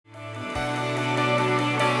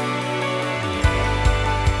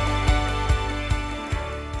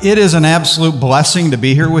It is an absolute blessing to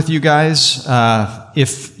be here with you guys.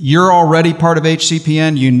 If you're already part of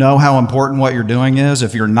HCPN, you know how important what you're doing is.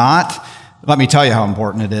 If you're not, let me tell you how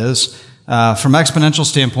important it is. From Exponential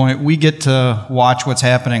standpoint, we get to watch what's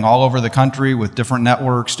happening all over the country with different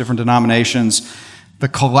networks, different denominations. The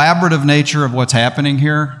collaborative nature of what's happening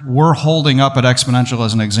here, we're holding up at Exponential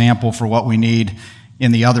as an example for what we need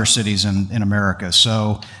in the other cities in America.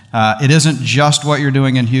 So it isn't just what you're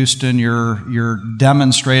doing in Houston. You're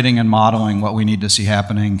demonstrating and modeling what we need to see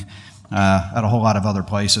happening at a whole lot of other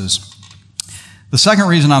places. The second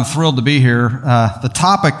reason I'm thrilled to be here, the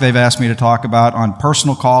topic they've asked me to talk about on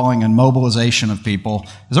personal calling and mobilization of people.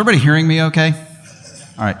 Is everybody hearing me okay?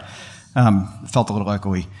 All right. Felt a little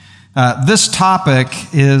echoey. This topic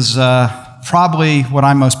is probably what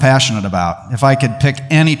I'm most passionate about. If I could pick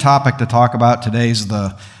any topic to talk about, today's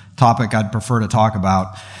the topic I'd prefer to talk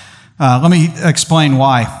about. Let me explain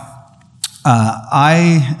why.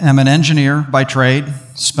 I am an engineer by trade,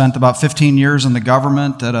 spent about 15 years in the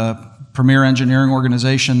government at a premier engineering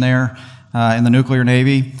organization there in the nuclear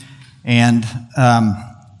Navy, and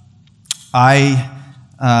I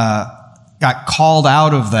got called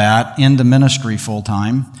out of that into ministry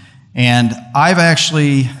full-time. And I've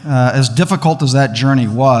actually, as difficult as that journey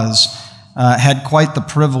was, had quite the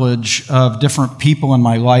privilege of different people in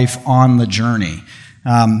my life on the journey.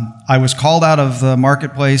 I was called out of the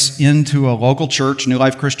marketplace into a local church, New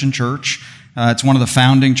Life Christian Church. It's one of the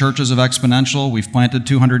founding churches of Exponential. We've planted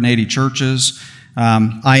 280 churches.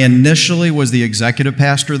 I initially was the executive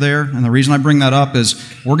pastor there, and the reason I bring that up is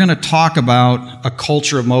we're going to talk about a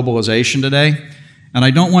culture of mobilization today. And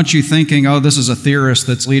I don't want you thinking, oh, this is a theorist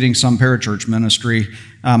that's leading some parachurch ministry.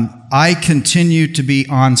 I continue to be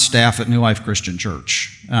on staff at New Life Christian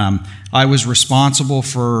Church. I was responsible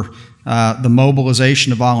for the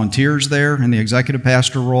mobilization of volunteers there in the executive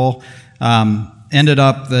pastor role. Ended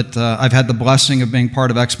up that I've had the blessing of being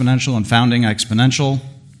part of Exponential and founding Exponential.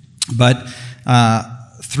 But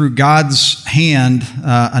through God's hand,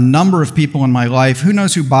 a number of people in my life, who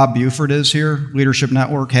knows who Bob Buford is here, Leadership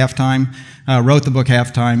Network, Halftime, wrote the book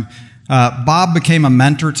Halftime. Bob became a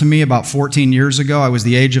mentor to me about 14 years ago. I was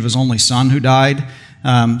the age of his only son who died.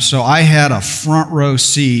 So I had a front row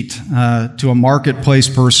seat to a marketplace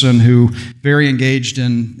person who, very engaged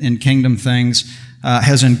in kingdom things,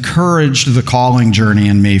 has encouraged the calling journey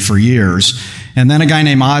in me for years. And then a guy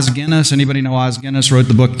named Os Guinness, anybody know Os Guinness, wrote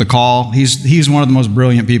the book The Call. He's one of the most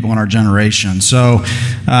brilliant people in our generation. So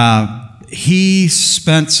he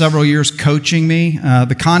spent several years coaching me.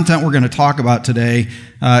 The content we're going to talk about today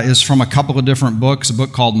is from a couple of different books, a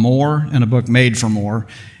book called More and a book Made for More.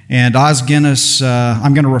 And Os Guinness,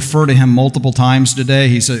 I'm going to refer to him multiple times today.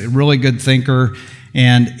 He's a really good thinker.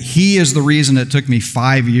 And he is the reason it took me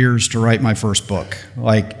 5 years to write my first book,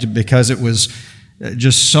 because it was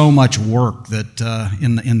just so much work that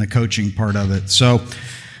in the coaching part of it. So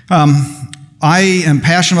I am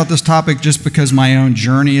passionate about this topic just because my own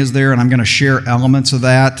journey is there, and I'm going to share elements of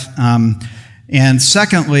that. And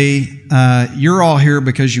secondly, you're all here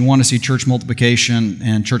because you want to see church multiplication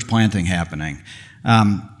and church planting happening.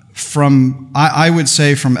 I would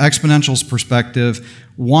say from Exponential's perspective,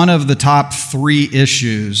 one of the top 3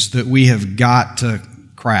 issues that we have got to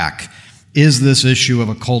crack is this issue of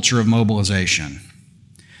a culture of mobilization.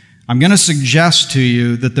 I'm going to suggest to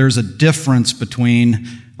you that there's a difference between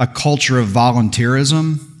a culture of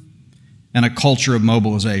volunteerism and a culture of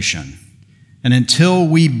mobilization. And until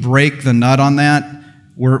we break the nut on that,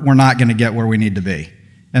 we're not going to get where we need to be.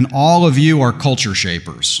 And all of you are culture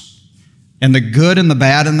shapers. And the good and the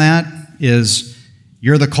bad in that is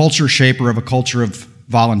you're the culture shaper of a culture of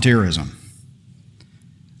volunteerism.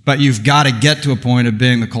 But you've got to get to a point of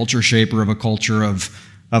being the culture shaper of a culture of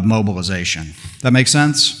mobilization. That make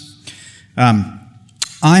sense?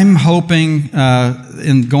 I'm hoping,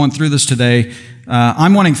 in going through this today,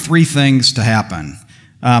 I'm wanting 3 things to happen.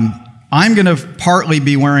 I'm going to partly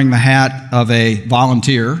be wearing the hat of a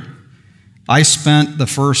volunteer. I spent the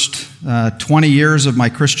first 20 years of my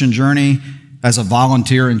Christian journey as a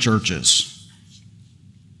volunteer in churches.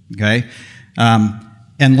 Okay?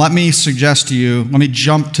 And let me suggest to you, let me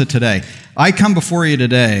jump to today. I come before you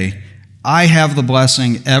today, I have the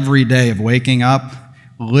blessing every day of waking up,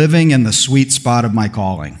 living in the sweet spot of my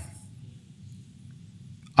calling.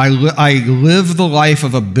 I live the life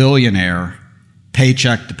of a billionaire,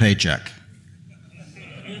 paycheck to paycheck.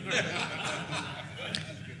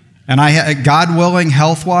 And God willing,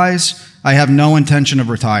 health-wise, I have no intention of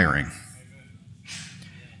retiring.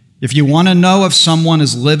 If you want to know if someone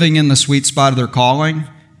is living in the sweet spot of their calling,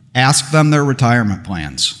 ask them their retirement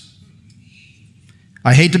plans.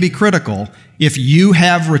 I hate to be critical. If you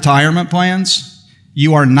have retirement plans,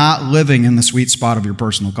 you are not living in the sweet spot of your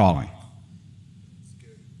personal calling.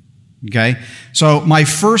 Okay? So my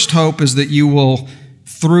first hope is that you will,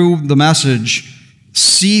 through the message,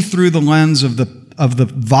 see through the lens of the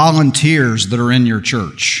volunteers that are in your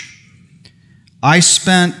church. I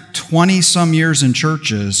spent 20-some years in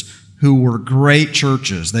churches who were great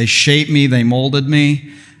churches. They shaped me, they molded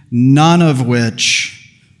me, none of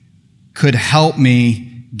which could help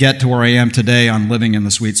me get to where I am today on living in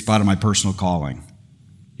the sweet spot of my personal calling.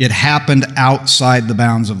 It happened outside the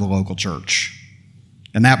bounds of the local church,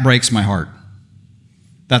 and that breaks my heart.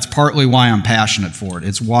 That's partly why I'm passionate for it.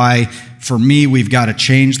 It's why, for me, we've got to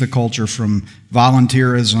change the culture from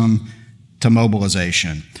volunteerism to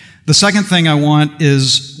mobilization. The second thing I want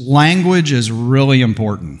is language is really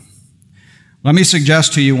important. Let me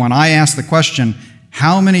suggest to you, when I ask the question,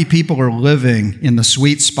 how many people are living in the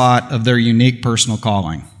sweet spot of their unique personal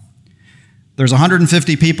calling? There's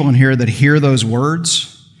 150 people in here that hear those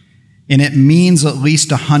words, and it means at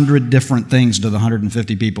least 100 different things to the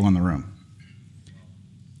 150 people in the room.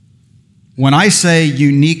 When I say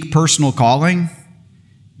unique personal calling,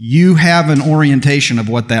 you have an orientation of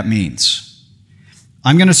what that means.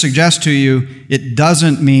 I'm going to suggest to you, it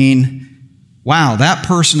doesn't mean, wow, that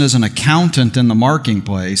person is an accountant in the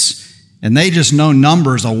marketplace, and they just know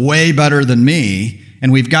numbers way better than me,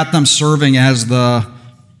 and we've got them serving as the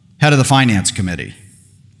head of the finance committee.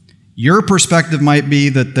 Your perspective might be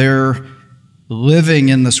that they're living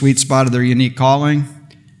in the sweet spot of their unique calling.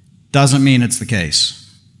 Doesn't mean it's the case.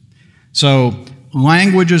 So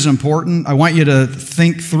language is important. I want you to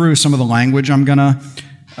think through some of the language I'm going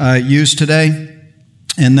to use today.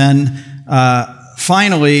 And then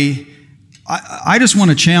finally, I just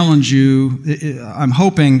want to challenge you. I'm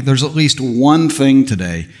hoping there's at least one thing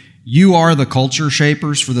today. You are the culture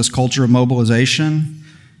shapers for this culture of mobilization.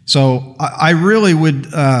 So I really would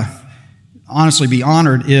honestly be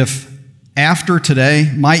honored if after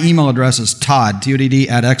today, my email address is Todd, T-O-D-D,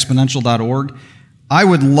 @exponential.org. I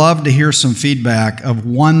would love to hear some feedback of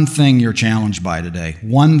one thing you're challenged by today,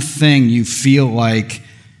 one thing you feel like,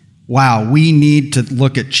 wow, we need to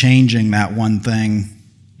look at changing that one thing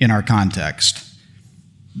in our context.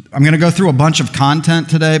 I'm going to go through a bunch of content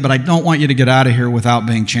today, but I don't want you to get out of here without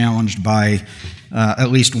being challenged by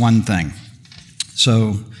at least one thing.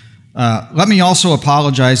 So let me also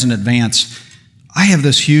apologize in advance. I have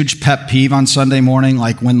this huge pet peeve on Sunday morning,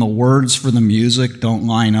 like when the words for the music don't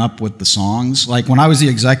line up with the songs. Like when I was the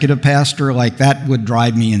executive pastor, like that would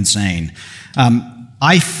drive me insane.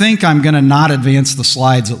 I think I'm going to not advance the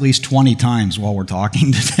slides at least 20 times while we're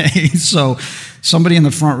talking today. So somebody in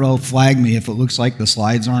the front row flag me if it looks like the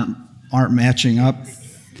slides aren't matching up.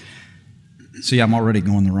 See, I'm already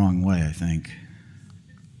going the wrong way, I think.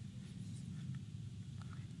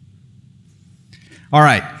 All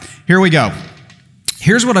right, here we go.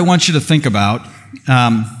 Here's what I want you to think about.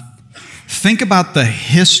 Think about the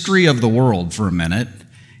history of the world for a minute,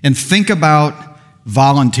 and think about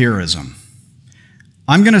volunteerism.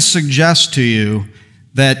 I'm going to suggest to you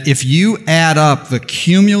that if you add up the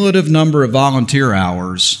cumulative number of volunteer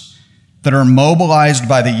hours that are mobilized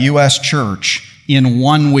by the U.S. church in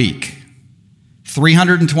 1 week,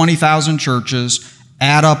 320,000 churches,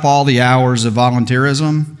 add up all the hours of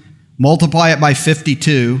volunteerism, multiply it by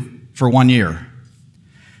 52 for 1 year.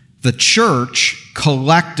 The church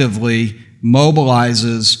collectively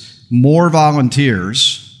mobilizes more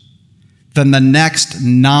volunteers than the next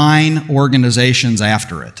 9 organizations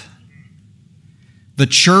after it. The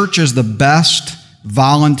church is the best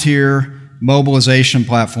volunteer mobilization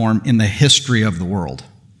platform in the history of the world.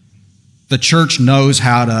 The church knows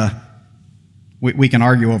how to, we can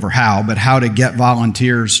argue over how, but how to get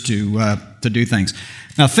volunteers to do things.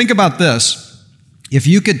 Now think about this. If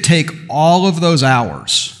you could take all of those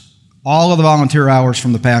hours, all of the volunteer hours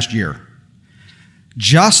from the past year,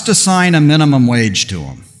 just assign a minimum wage to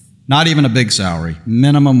them, not even a big salary,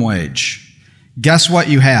 minimum wage. Guess what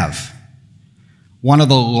you have? One of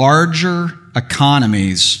the larger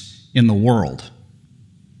economies in the world.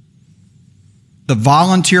 The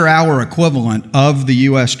volunteer hour equivalent of the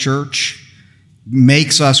U.S. church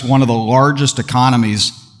makes us one of the largest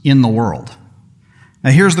economies in the world. Now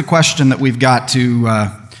here's the question that we've got to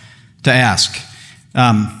ask.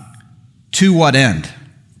 To what end?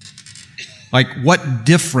 Like, what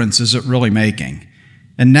difference is it really making?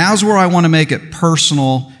 And now's where I want to make it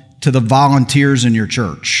personal to the volunteers in your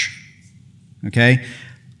church. Okay?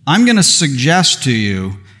 I'm going to suggest to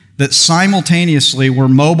you that simultaneously we're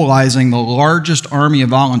mobilizing the largest army of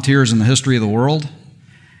volunteers in the history of the world,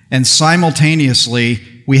 and simultaneously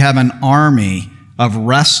we have an army of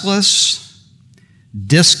restless,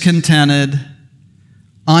 discontented,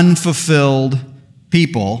 unfulfilled,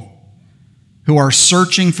 people who are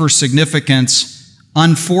searching for significance,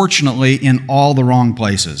 unfortunately, in all the wrong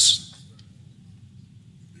places.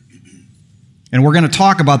 And we're going to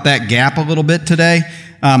talk about that gap a little bit today.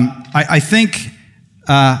 I think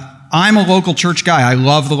I'm a local church guy. I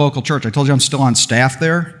love the local church. I told you I'm still on staff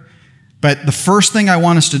there. But the first thing I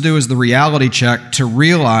want us to do is the reality check to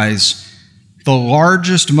realize the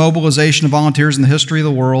largest mobilization of volunteers in the history of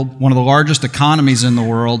the world, one of the largest economies in the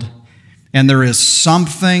world, and there is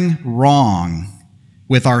something wrong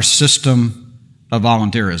with our system of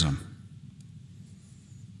volunteerism.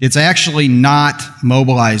 It's actually not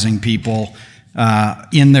mobilizing people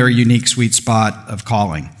in their unique sweet spot of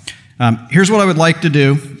calling. Here's what I would like to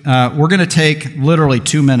do. We're going to take literally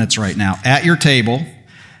 2 minutes right now at your table.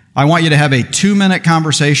 I want you to have a 2-minute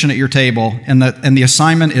conversation at your table, and the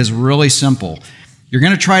assignment is really simple. You're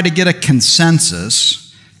going to try to get a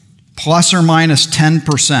consensus, plus or minus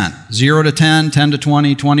 10%, 0 to 10, 10 to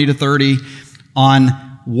 20, 20 to 30, on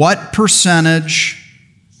what percentage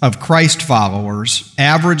of Christ followers,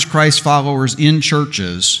 average Christ followers in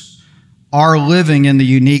churches, are living in the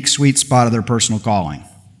unique sweet spot of their personal calling.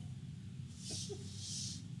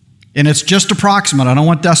 And it's just approximate. I don't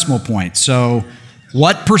want decimal points. So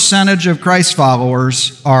what percentage of Christ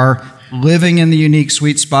followers are living in the unique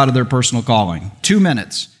sweet spot of their personal calling? 2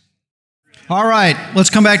 minutes. All right, let's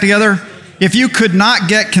come back together. If you could not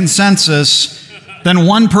get consensus, then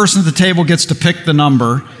one person at the table gets to pick the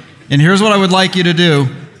number. And here's what I would like you to do.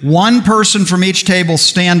 One person from each table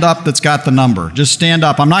stand up that's got the number. Just stand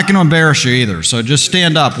up. I'm not going to embarrass you either, so just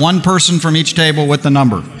stand up. One person from each table with the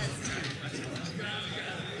number.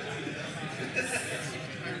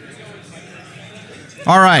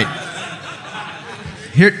 All right.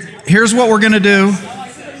 Here's what we're going to do.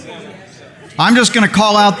 I'm just going to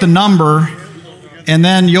call out the number, and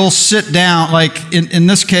then you'll sit down. Like in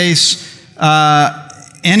this case,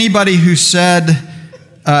 anybody who said,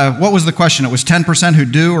 what was the question? It was 10% who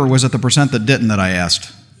do, or was it the percent that didn't that I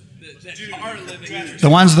asked? The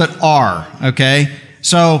ones that are, okay?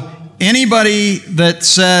 So anybody that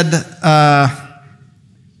said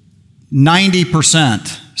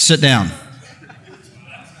 90%, sit down.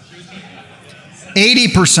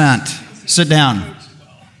 80%, sit down.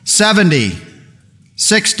 70,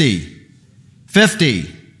 60,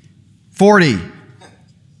 50, 40,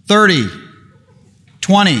 30,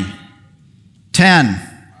 20, 10.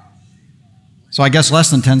 So I guess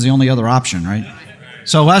less than 10 is the only other option, right?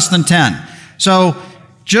 So less than 10. So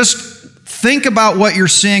just think about what you're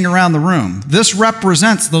seeing around the room. This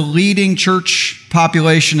represents the leading church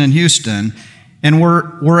population in Houston. And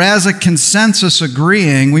we're as a consensus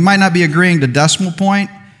agreeing, we might not be agreeing to decimal point,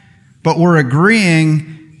 but we're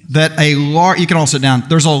agreeing that you can all sit down,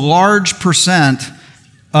 there's a large percent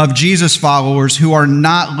of Jesus followers who are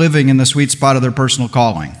not living in the sweet spot of their personal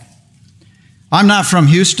calling. I'm not from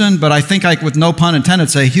Houston, but I think with no pun intended,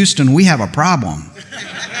 say, Houston, we have a problem.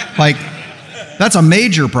 Like, that's a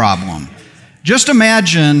major problem. Just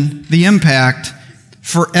imagine the impact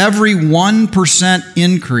for every 1%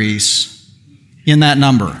 increase in that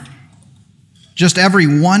number. Just every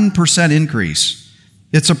 1% increase.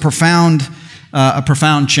 It's a profound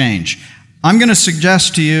change. I'm going to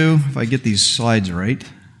suggest to you, if I get these slides right,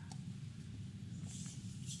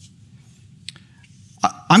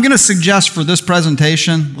 I'm going to suggest for this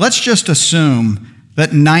presentation, let's just assume that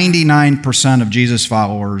 99% of Jesus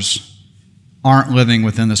followers aren't living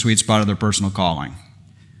within the sweet spot of their personal calling.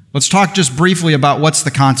 Let's talk just briefly about what's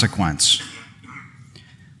the consequence.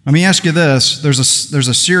 Let me ask you this. There's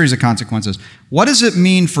a series of consequences. What does it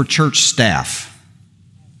mean for church staff?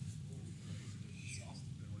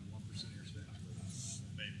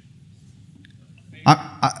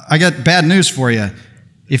 I got bad news for you.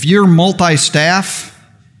 If you're multi-staff,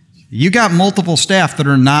 you got multiple staff that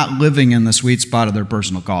are not living in the sweet spot of their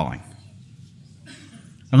personal calling.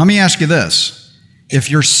 And let me ask you this. If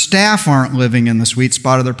your staff aren't living in the sweet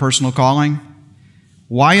spot of their personal calling,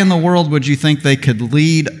 why in the world would you think they could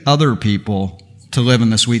lead other people to live in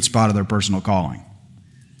the sweet spot of their personal calling?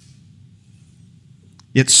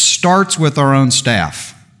 It starts with our own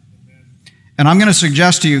staff. And I'm going to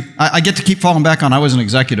suggest to you, I get to keep falling back on, I was an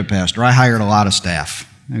executive pastor. I hired a lot of staff,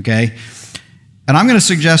 okay? And I'm going to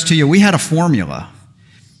suggest to you, we had a formula,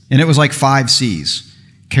 and it was like 5 C's.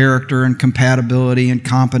 Character and compatibility and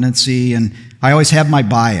competency, and I always have my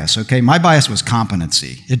bias, okay? My bias was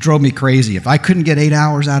competency. It drove me crazy. If I couldn't get 8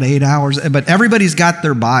 hours out of 8 hours, but everybody's got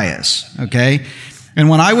their bias, okay? And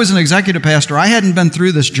when I was an executive pastor, I hadn't been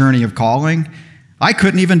through this journey of calling. I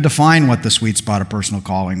couldn't even define what the sweet spot of personal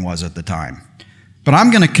calling was at the time. But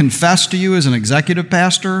I'm going to confess to you as an executive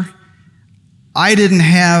pastor, I didn't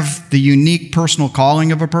have the unique personal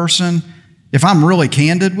calling of a person, if I'm really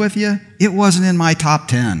candid with you, it wasn't in my top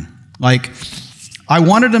 10. Like, I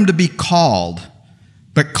wanted them to be called,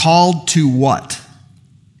 but called to what?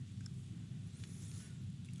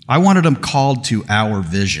 I wanted them called to our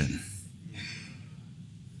vision.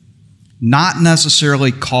 Not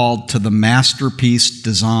necessarily called to the masterpiece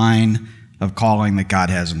design of calling that God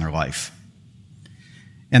has in their life.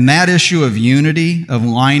 And that issue of unity, of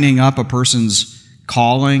lining up a person's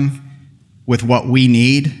calling with what we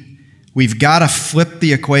need, we've got to flip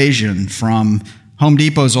the equation from Home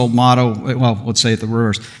Depot's old motto, well, let's say it the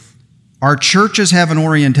reverse. Our churches have an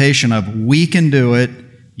orientation of we can do it,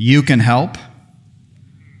 you can help.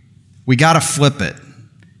 We got to flip it.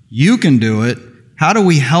 You can do it. How do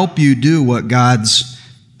we help you do what God's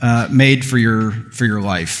made for your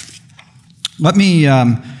life? Let me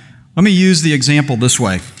use the example this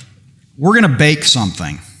way. We're going to bake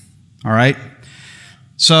something, all right?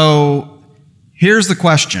 So here's the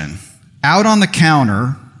question. Out on the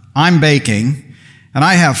counter, I'm baking, and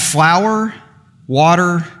I have flour,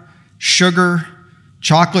 water, sugar,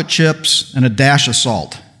 chocolate chips, and a dash of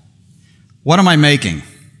salt. What am I making?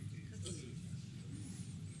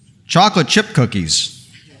 Chocolate chip cookies.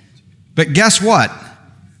 But guess what?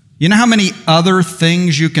 You know how many other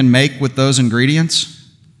things you can make with those ingredients?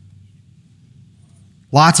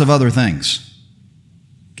 Lots of other things.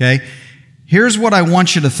 Okay? Here's what I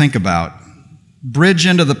want you to think about. Bridge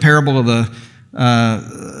into the parable of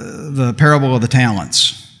the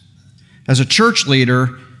talents. As a church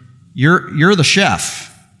leader, you're the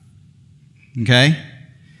chef. Okay?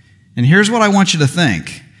 And here's what I want you to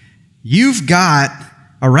think. You've got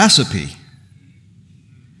a recipe.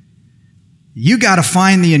 You got to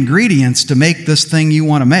find the ingredients to make this thing you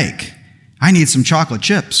want to make. I need some chocolate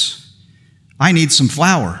chips. I need some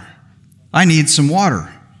flour. I need some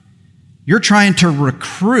water. You're trying to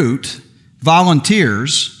recruit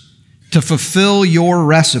volunteers to fulfill your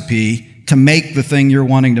recipe to make the thing you're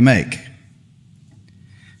wanting to make.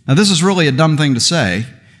 Now, this is really a dumb thing to say,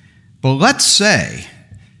 but let's say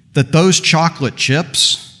that those chocolate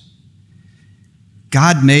chips,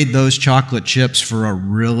 God made those chocolate chips for a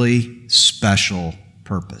really special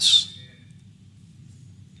purpose.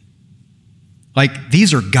 Like,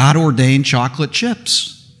 these are God-ordained chocolate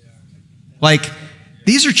chips. Like,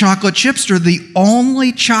 these are chocolate chips. They're the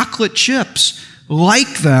only chocolate chips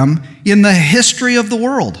like them in the history of the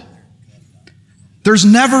world. There's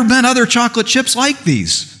never been other chocolate chips like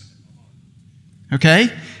these. Okay?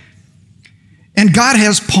 And God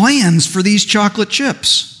has plans for these chocolate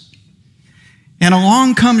chips. And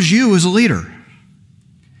along comes you as a leader.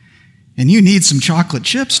 And you need some chocolate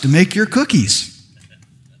chips to make your cookies.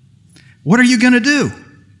 What are you going to do?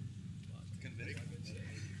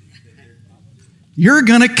 You're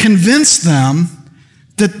going to convince them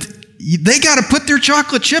that they got to put their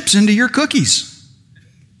chocolate chips into your cookies.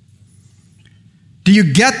 Do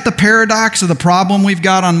you get the paradox of the problem we've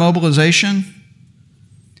got on mobilization?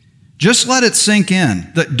 Just let it sink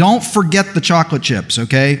in. Don't forget the chocolate chips,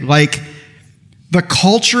 okay? Like, the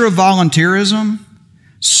culture of volunteerism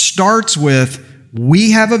starts with,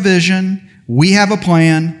 we have a vision, we have a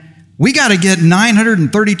plan, we got to get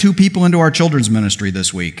 932 people into our children's ministry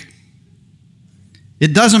this week.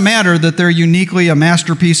 It doesn't matter that they're uniquely a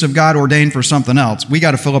masterpiece of God ordained for something else. We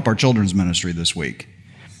got to fill up our children's ministry this week.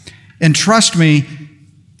 And trust me,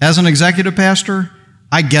 as an executive pastor,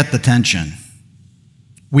 I get the tension.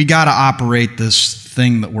 We got to operate this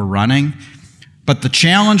thing that we're running. But the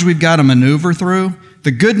challenge we've got to maneuver through, the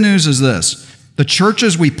good news is this. The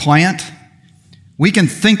churches we plant, we can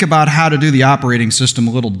think about how to do the operating system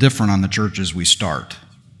a little different on the churches we start.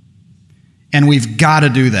 And we've got to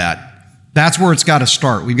do that. That's where it's got to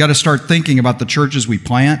start. We've got to start thinking about the churches we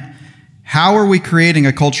plant. How are we creating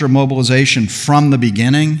a culture of mobilization from the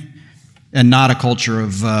beginning and not a culture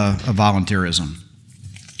of volunteerism?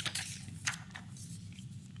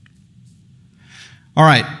 All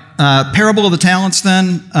right. Parable of the Talents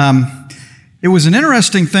then. It was an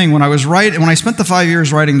interesting thing. When I spent the 5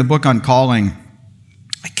 years writing the book on calling,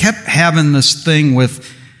 I kept having this thing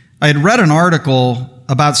I had read an article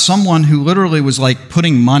about someone who literally was like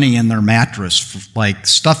putting money in their mattress, like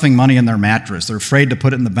stuffing money in their mattress. They're afraid to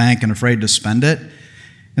put it in the bank and afraid to spend it.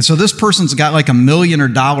 And so this person's got like $1 million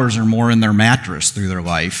or more in their mattress through their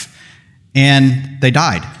life, and they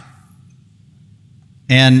died.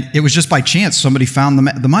 And it was just by chance somebody found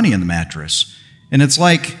the money in the mattress. And it's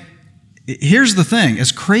like, here's the thing.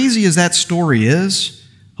 As crazy as that story is,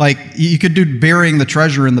 like you could do burying the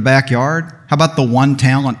treasure in the backyard. How about the 1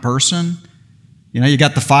 talent person? You know, you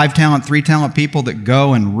got the 5 talent, 3 talent people that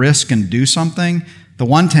go and risk and do something. The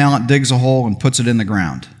one talent digs a hole and puts it in the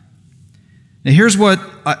ground. Now here's what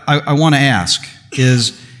I want to ask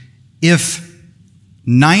is, if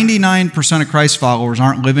 99% of Christ followers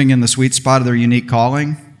aren't living in the sweet spot of their unique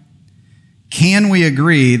calling, can we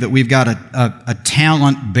agree that we've got a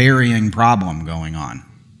talent-burying problem going on?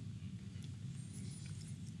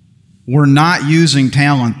 We're not using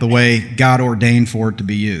talent the way God ordained for it to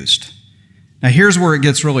be used. Now here's where it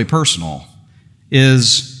gets really personal,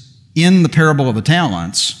 is in the parable of the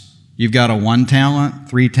talents, you've got a 1 talent,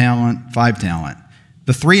 3 talent, 5 talent.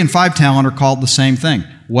 The 3 and 5 talent are called the same thing.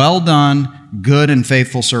 Well done, good and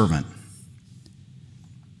faithful servant.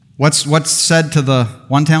 What's said to the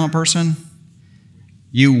 1 talent person?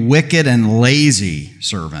 You wicked and lazy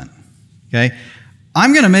servant. Okay?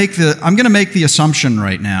 I'm going to make the assumption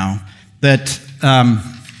right now that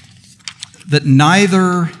that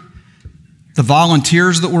neither the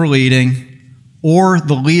volunteers that we're leading or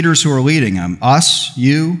the leaders who are leading them, us,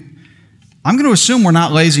 you, I'm going to assume we're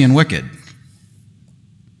not lazy and wicked.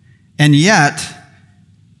 And yet,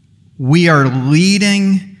 we are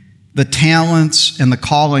leading the talents and the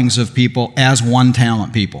callings of people as 1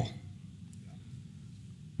 talent people.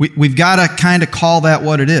 We've got to kind of call that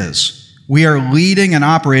what it is. We are leading and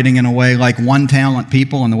operating in a way like 1 talent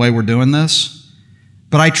people in the way we're doing this.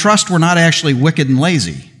 But I trust we're not actually wicked and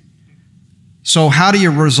lazy. So how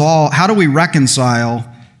do we reconcile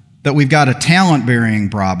that we've got a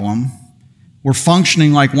talent-bearing problem? We're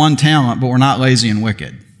functioning like 1 talent, but we're not lazy and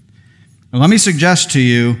wicked. Now, let me suggest to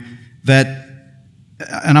you that,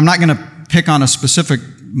 and I'm not going to pick on a specific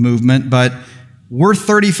movement, but we're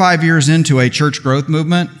 35 years into a church growth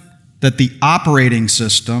movement that the operating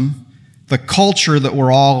system, the culture that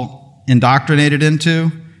we're all indoctrinated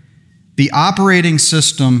into, the operating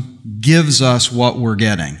system gives us what we're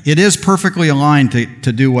getting. It is perfectly aligned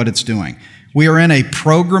to do what it's doing. We are in a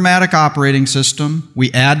programmatic operating system.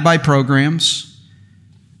 We add by programs,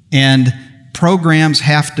 and programs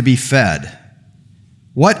have to be fed.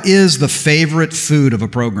 What is the favorite food of a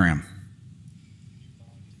program?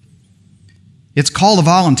 It's called a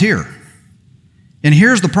volunteer. And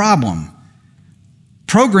here's the problem.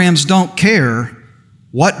 Programs don't care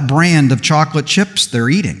what brand of chocolate chips they're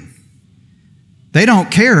eating. They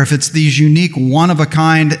don't care if it's these unique,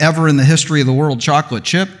 one-of-a-kind, ever in the history of the world chocolate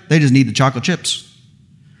chip. They just need the chocolate chips.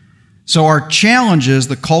 So our challenge is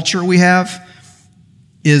the culture we have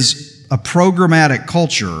is a programmatic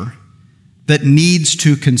culture that needs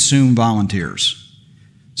to consume volunteers.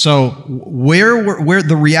 So where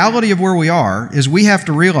the reality of where we are is we have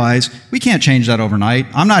to realize we can't change that overnight.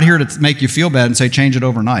 I'm not here to make you feel bad and say change it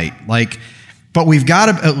overnight. But we've got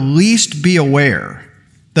to at least be aware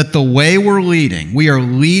that the way we're leading, we are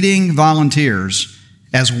leading volunteers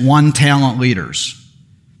as 1 talent leaders.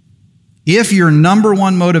 If your number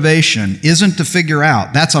 1 motivation isn't to figure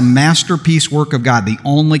out, that's a masterpiece work of God, the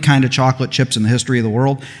only kind of chocolate chips in the history of the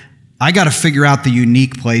world, I got to figure out the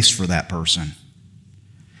unique place for that person.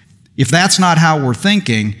 If that's not how we're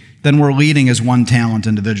thinking, then we're leading as 1 talent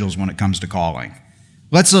individuals when it comes to calling.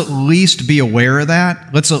 Let's at least be aware of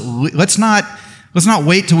that. Let's not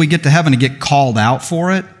wait till we get to heaven to get called out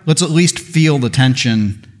for it. Let's at least feel the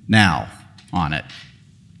tension now on it.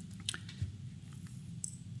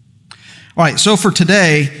 All right, so for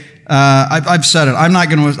today, I've said it. I'm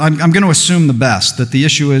going to assume the best, that the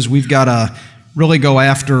issue is we've got to really go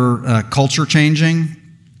after culture changing,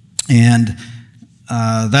 and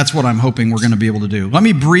that's what I'm hoping we're going to be able to do. Let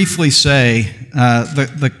me briefly say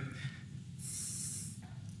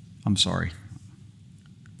I'm sorry.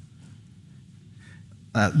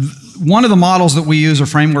 One of the models that we use, or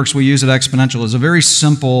frameworks we use at Exponential, is a very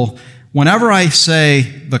simple, whenever I say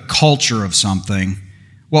the culture of something,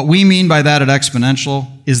 what we mean by that at Exponential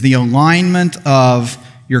is the alignment of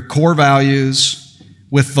your core values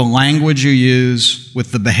with the language you use,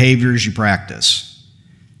 with the behaviors you practice.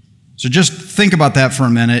 So just think about that for a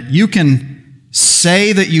minute. You can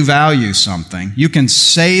say that you value something. You can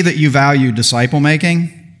say that you value disciple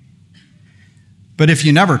making, but if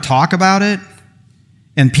you never talk about it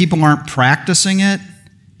and people aren't practicing it,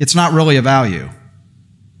 it's not really a value.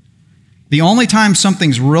 The only time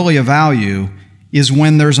something's really a value is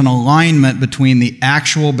when there's an alignment between the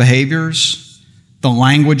actual behaviors, the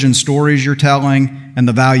language and stories you're telling, and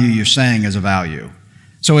the value you're saying is a value.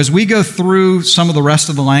 So as we go through some of the rest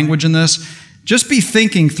of the language in this, just be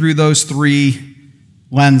thinking through those 3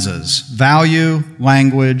 lenses: value,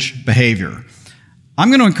 language, behavior. I'm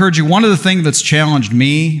going to encourage you, one of the things that's challenged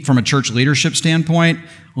me from a church leadership standpoint,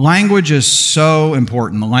 language is so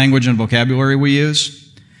important, the language and vocabulary we use.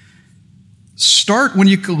 When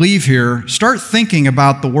you leave here, start thinking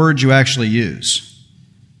about the words you actually use.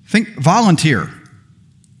 Think volunteer.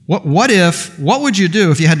 What would you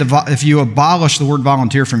do if you abolished the word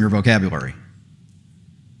volunteer from your vocabulary?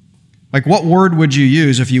 Like, what word would you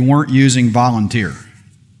use if you weren't using volunteer?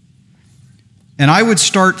 And I would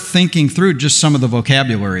start thinking through just some of the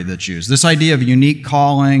vocabulary that's used. This idea of unique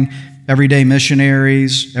calling, everyday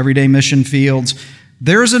missionaries, everyday mission fields.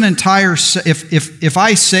 There's an entire, if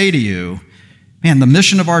I say to you, man, the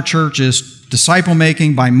mission of our church is disciple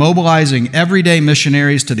making by mobilizing everyday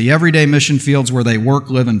missionaries to the everyday mission fields where they work,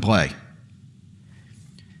 live, and play.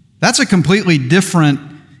 That's a completely different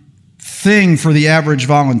thing for the average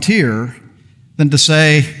volunteer than to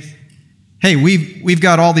say, hey, we've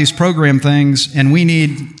got all these program things and we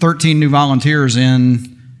need 13 new volunteers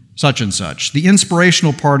in such and such. The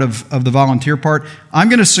inspirational part of the volunteer part, I'm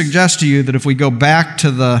going to suggest to you that if we go back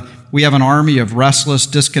to we have an army of restless,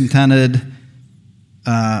 discontented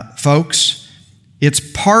folks, it's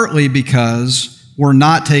partly because we're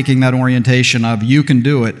not taking that orientation of you can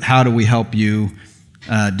do it, how do we help you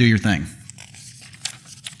do your thing?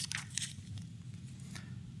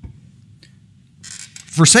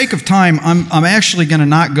 For sake of time, I'm actually going to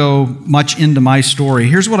not go much into my story.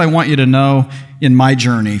 Here's what I want you to know in my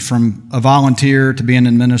journey from a volunteer to being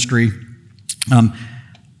in ministry.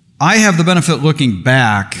 I have the benefit looking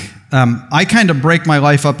back. I kind of break my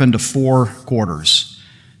life up into 4 quarters.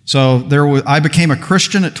 So I became a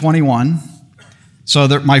Christian at 21. So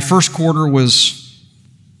my first quarter was,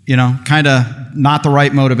 kind of not the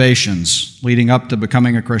right motivations leading up to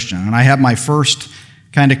becoming a Christian. And I had my first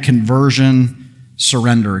kind of conversion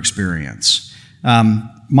surrender experience.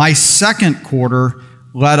 My second quarter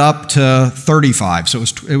led up to 35, so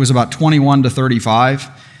it was about 21 to 35.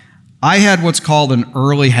 I had what's called an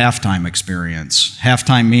early halftime experience.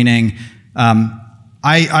 Halftime meaning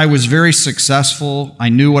I was very successful. I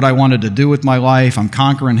knew what I wanted to do with my life. I'm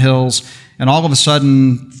conquering hills. And all of a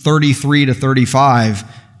sudden, 33 to 35,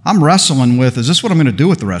 I'm wrestling with, is this what I'm going to do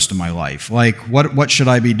with the rest of my life? Like, what should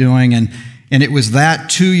I be doing? And it was that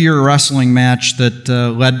 2-year wrestling match that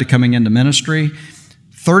led to coming into ministry.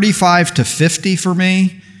 35 to 50 for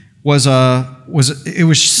me was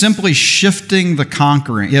simply shifting the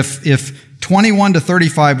conquering. If 21 to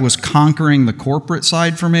 35 was conquering the corporate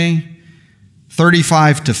side for me,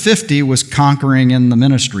 35 to 50 was conquering in the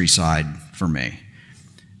ministry side for me.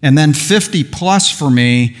 And then 50 plus for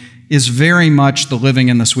me is very much the living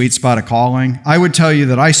in the sweet spot of calling. I would tell you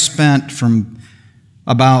that I spent from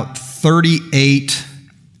about 38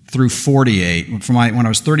 through 48, when I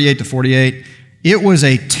was 38 to 48, it was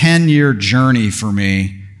a 10-year journey for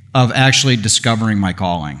me of actually discovering my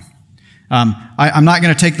calling. I'm not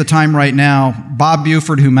going to take the time right now. Bob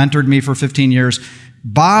Buford, who mentored me for 15 years,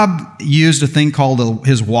 Bob used a thing called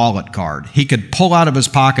his wallet card. He could pull out of his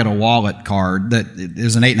pocket a wallet card that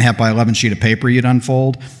is an 8.5 by 11 sheet of paper you'd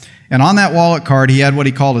unfold. And on that wallet card, he had what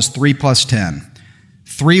he called his 3 plus 10.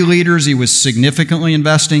 3 leaders he was significantly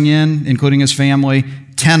investing in, including his family,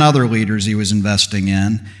 10 other leaders he was investing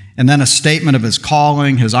in, and then a statement of his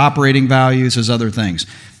calling, his operating values, his other things.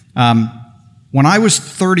 When I was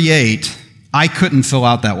 38, I couldn't fill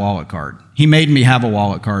out that wallet card. He made me have a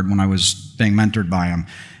wallet card when I was being mentored by him.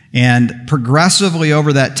 And progressively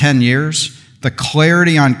over that 10 years, the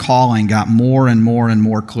clarity on calling got more and more and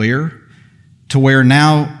more clear to where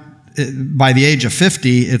now, by the age of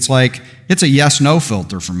 50, it's like, it's a yes-no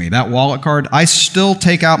filter for me. That wallet card, I still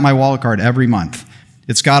take out my wallet card every month.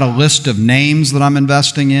 It's got a list of names that I'm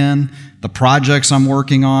investing in, the projects I'm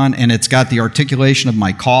working on, and it's got the articulation of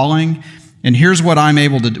my calling. And here's what I'm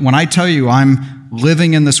able to do. When I tell you I'm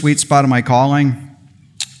living in the sweet spot of my calling,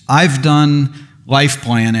 I've done life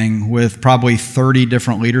planning with probably 30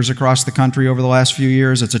 different leaders across the country over the last few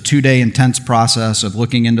years. It's a 2-day intense process of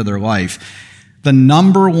looking into their life. The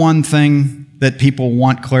number one thing that people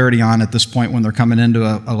want clarity on at this point when they're coming into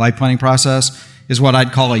a life planning process is what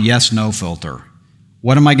I'd call a yes-no filter.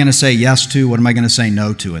 What am I going to say yes to? What am I going to say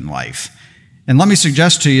no to in life? And let me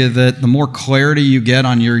suggest to you that the more clarity you get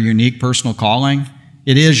on your unique personal calling,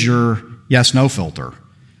 it is your yes-no filter.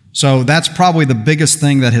 So that's probably the biggest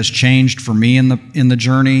thing that has changed for me in the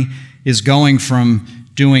journey, is going from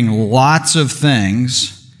doing lots of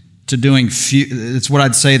things to doing few. It's what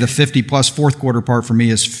I'd say the 50 plus fourth quarter part for me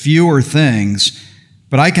is fewer things.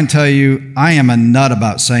 But I can tell you, I am a nut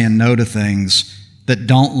about saying no to things that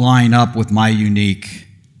don't line up with my unique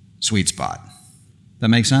sweet spot. That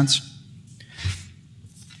make sense?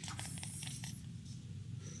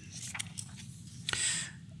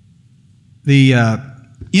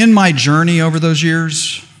 In my journey over those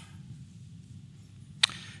years,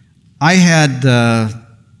 I had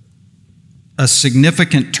a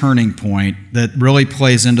significant turning point that really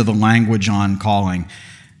plays into the language on calling.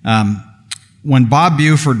 when Bob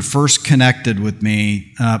Buford first connected with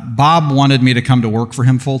me, Bob wanted me to come to work for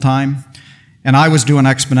him full time. And I was doing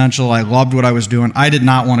Exponential. I loved what I was doing. I did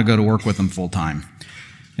not want to go to work with him full time.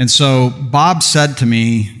 And so Bob said to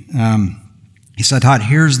me, he said, Todd,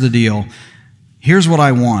 here's the deal. Here's what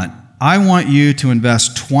I want. I want you to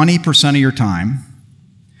invest 20% of your time,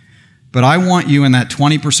 but I want you in that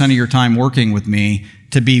 20% of your time working with me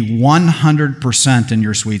to be 100% in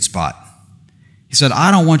your sweet spot. He said,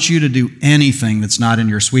 I don't want you to do anything that's not in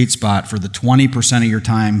your sweet spot for the 20% of your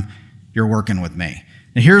time you're working with me.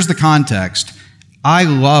 And here's the context. I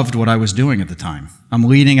loved what I was doing at the time. I'm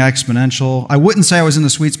leading Exponential. I wouldn't say I was in the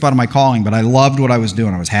sweet spot of my calling, but I loved what I was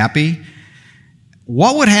doing. I was happy.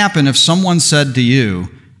 What would happen if someone said to you,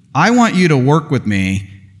 I want you to work with me,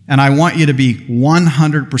 and I want you to be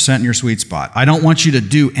 100% in your sweet spot. I don't want you to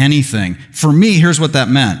do anything. For me, here's what that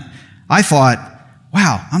meant. I thought,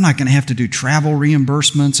 wow, I'm not going to have to do travel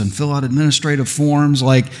reimbursements and fill out administrative forms.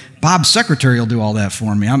 Like Bob's secretary will do all that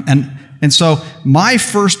for me. And so my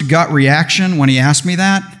first gut reaction when he asked me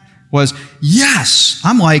that was, yes.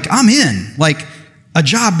 I'm like, I'm in. Like a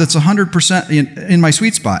job that's 100% in my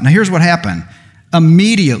sweet spot. Now here's what happened.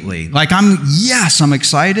 Immediately, like I'm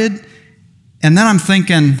excited. And then I'm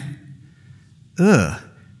thinking,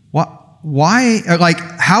 why? Like,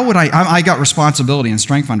 how would I got responsibility in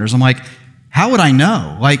Strength Funders. I'm like, how would I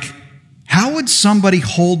know? Like, how would somebody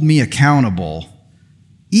hold me accountable,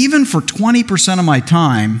 even for 20% of my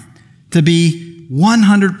time, to be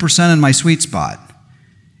 100% in my sweet spot?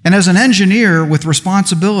 And as an engineer with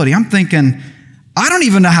responsibility, I'm thinking, I don't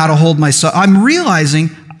even know how to hold myself. I'm realizing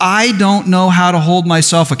I don't know how to hold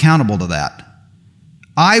myself accountable to that.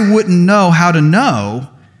 I wouldn't know how to know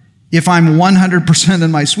if I'm 100%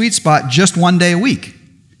 in my sweet spot just one day a week.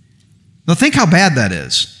 Now think how bad that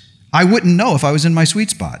is. I wouldn't know if I was in my sweet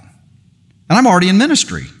spot. And I'm already in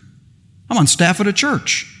ministry. I'm on staff at a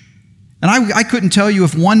church. And I couldn't tell you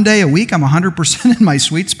if one day a week I'm 100% in my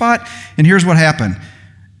sweet spot. And here's what happened.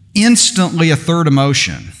 Instantly a third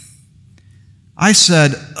emotion. I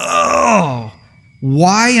said, oh,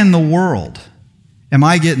 why in the world am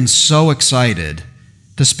I getting so excited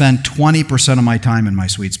to spend 20% of my time in my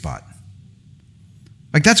sweet spot?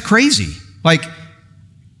 Like, that's crazy. Like,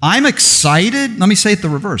 I'm excited. Let me say it the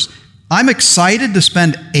reverse. I'm excited to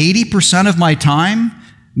spend 80% of my time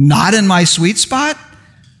not in my sweet spot.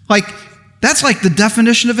 Like, that's like the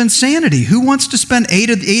definition of insanity. Who wants to spend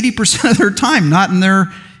 80% of their time not in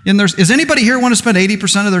their, is anybody here want to spend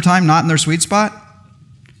 80% of their time not in their sweet spot?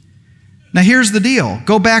 Now, here's the deal.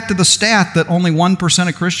 Go back to the stat that only 1%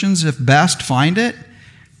 of Christians, if best, find it.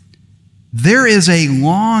 There is a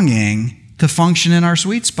longing to function in our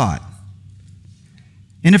sweet spot.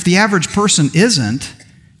 And if the average person isn't,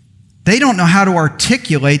 they don't know how to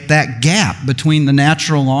articulate that gap between the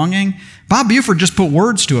natural longing. Bob Buford just put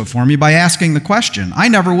words to it for me by asking the question. I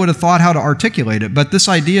never would have thought how to articulate it, but this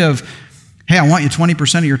idea of, hey, I want you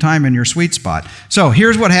 20% of your time in your sweet spot. So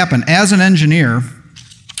here's what happened. As an engineer,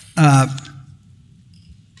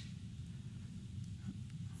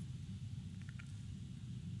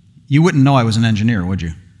 you wouldn't know I was an engineer, would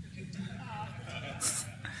you?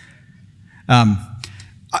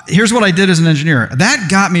 Here's what I did as an engineer. That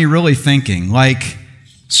got me really thinking, like,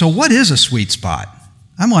 so what is a sweet spot?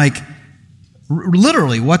 I'm like,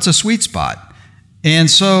 literally, what's a sweet spot? And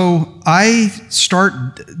so I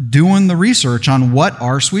start doing the research on what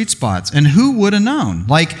are sweet spots, and who would have known?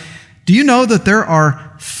 Like, do you know that there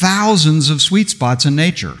are thousands of sweet spots in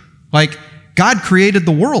nature? Like, God created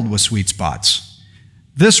the world with sweet spots.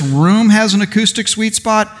 This room has an acoustic sweet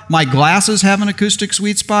spot. My glasses have an acoustic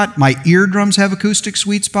sweet spot. My eardrums have acoustic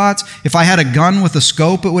sweet spots. If I had a gun with a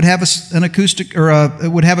scope, it would have an acoustic, or it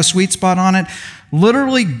would have a sweet spot on it.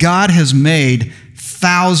 Literally, God has made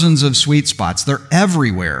thousands of sweet spots. They're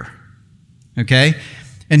everywhere. Okay?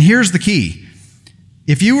 And here's the key.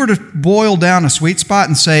 If you were to boil down a sweet spot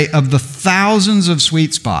and say, of the thousands of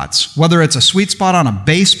sweet spots, whether it's a sweet spot on a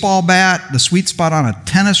baseball bat, the sweet spot on a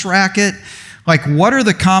tennis racket, like, what are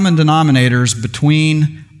the common denominators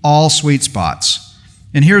between all sweet spots?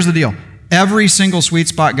 And here's the deal. Every single sweet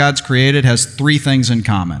spot God's created has three things in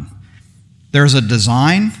common. There's a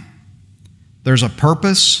design, there's a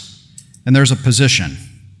purpose, and there's a position.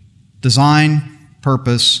 Design,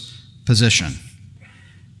 purpose, position.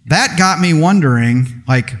 That got me wondering,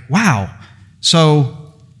 like, wow,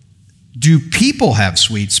 so do people have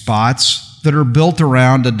sweet spots that are built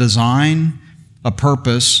around a design, a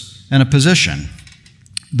purpose, and a position?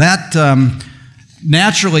 That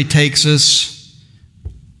naturally takes us,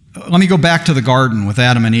 let me go back to the garden with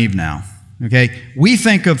Adam and Eve now. Okay, we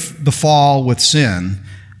think of the fall with sin.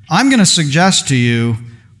 I'm going to suggest to you,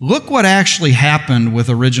 look what actually happened with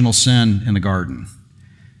original sin in the garden.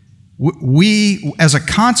 We, as a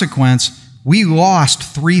consequence, we lost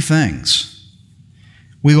three things.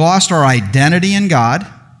 We lost our identity in God.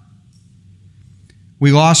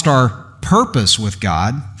 We lost our purpose with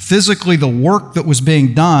God. Physically, the work that was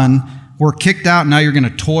being done, we're kicked out, now you're going to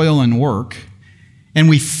toil and work. And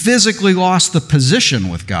we physically lost the position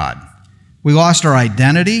with God. We lost our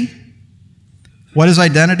identity. What is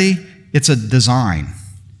identity? It's a design.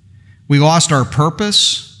 We lost our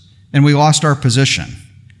purpose, and we lost our position.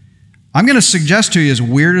 I'm going to suggest to you, as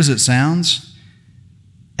weird as it sounds,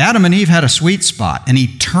 Adam and Eve had a sweet spot, an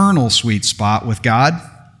eternal sweet spot with God.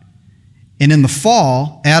 And in the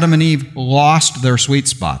fall, Adam and Eve lost their sweet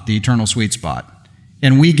spot, the eternal sweet spot.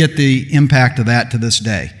 And we get the impact of that to this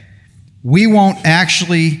day. We won't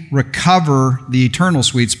actually recover the eternal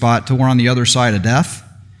sweet spot till we're on the other side of death.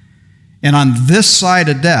 And on this side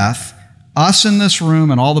of death, us in this room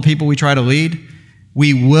and all the people we try to lead,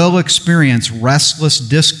 we will experience restless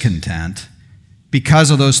discontent because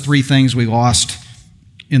of those three things we lost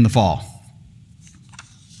in the fall.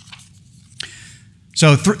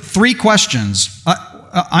 So three questions.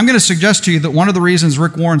 I'm going to suggest to you that one of the reasons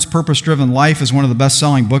Rick Warren's Purpose-Driven Life is one of the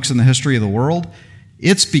best-selling books in the history of the world,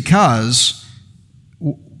 it's because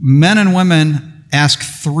men and women ask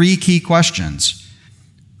three key questions.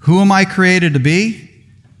 Who am I created to be?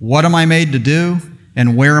 What am I made to do?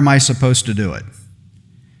 And where am I supposed to do it?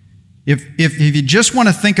 If you just want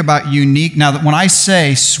to think about unique, now that when I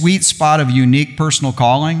say sweet spot of unique personal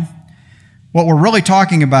calling, what we're really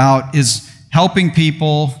talking about is helping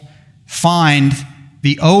people find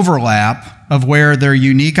the overlap of where their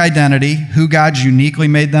unique identity, who God's uniquely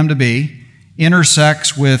made them to be,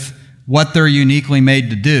 intersects with what they're uniquely made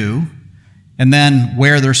to do, and then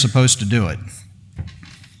where they're supposed to do it.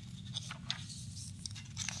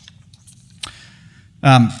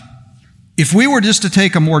 If we were just to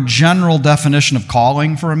take a more general definition of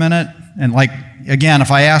calling for a minute, and again, if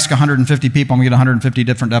I ask 150 people, I'm going to get 150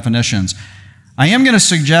 different definitions. I am going to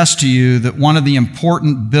suggest to you that one of the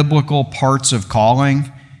important biblical parts of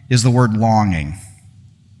calling is the word longing.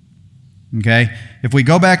 Okay? If we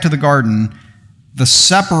go back to the garden, the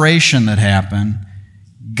separation that happened,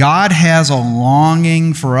 God has a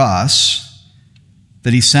longing for us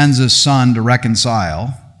that He sends His Son to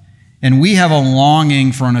reconcile, and we have a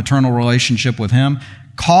longing for an eternal relationship with Him.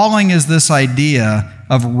 Calling is this idea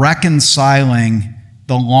of reconciling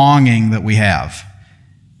the longing that we have.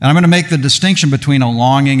 And I'm going to make the distinction between a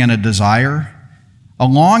longing and a desire. A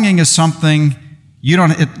longing is something you don't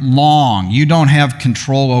have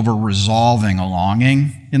control over resolving a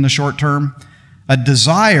longing in the short term. A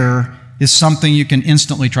desire is something you can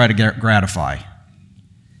instantly try to gratify.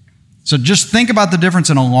 So just think about the difference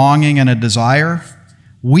in a longing and a desire.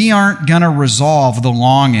 We aren't going to resolve the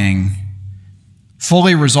longing,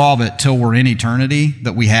 fully resolve it till we're in eternity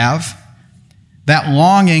that we have. That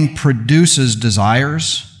longing produces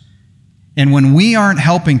desires. And when we aren't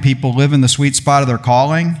helping people live in the sweet spot of their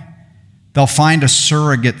calling, they'll find a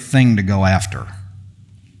surrogate thing to go after.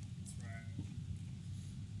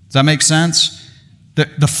 Does that make sense?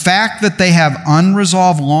 The fact that they have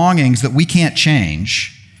unresolved longings that we can't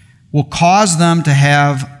change will cause them to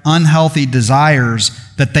have unhealthy desires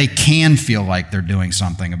that they can feel like they're doing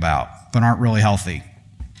something about, but aren't really healthy.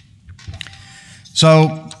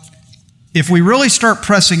 So if we really start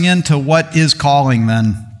pressing into what is calling,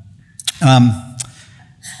 then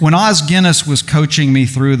when Os Guinness was coaching me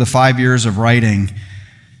through the 5 years of writing,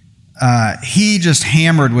 he just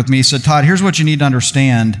hammered with me. He said, Todd, here's what you need to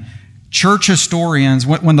understand. Church historians,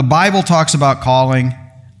 when the Bible talks about calling,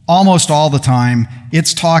 almost all the time,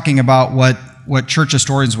 it's talking about what church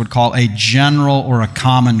historians would call a general or a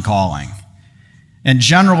common calling. And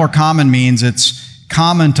general or common means it's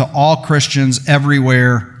common to all Christians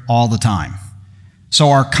everywhere, all the time. So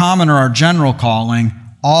our common or our general calling,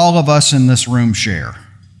 all of us in this room share.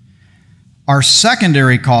 Our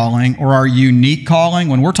secondary calling or our unique calling,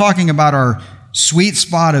 when we're talking about our sweet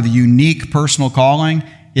spot of unique personal calling,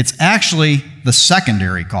 it's actually the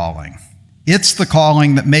secondary calling. It's the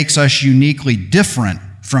calling that makes us uniquely different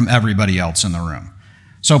from everybody else in the room.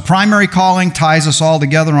 So primary calling ties us all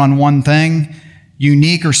together on one thing.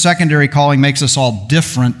 Unique or secondary calling makes us all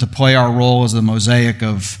different to play our role as the mosaic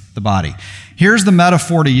of the body. Here's the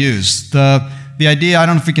metaphor to use. The idea, I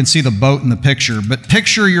don't know if you can see the boat in the picture, but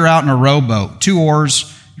picture you're out in a rowboat, 2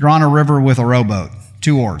 oars, you're on a river with a rowboat,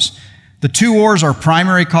 2 oars. The 2 oars are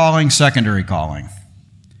primary calling, secondary calling.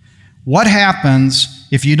 What happens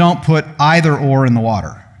if you don't put either oar in the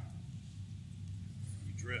water?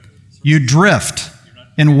 You drift.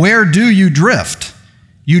 And where do you drift?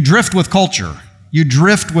 You drift with culture. You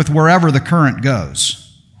drift with wherever the current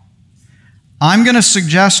goes. I'm going to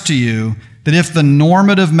suggest to you that if the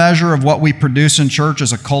normative measure of what we produce in church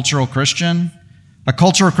is a cultural Christian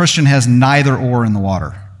has neither oar in the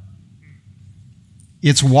water.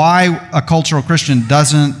 It's why a cultural Christian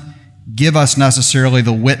doesn't give us necessarily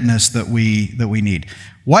the witness that we need.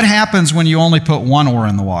 What happens when you only put one oar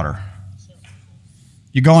in the water?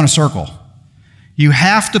 You go in a circle. You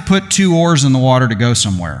have to put two oars in the water to go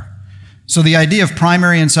somewhere. So the idea of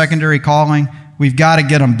primary and secondary calling, we've got to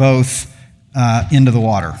get them both into the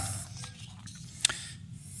water.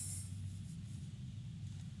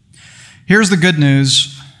 Here's the good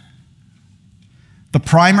news. The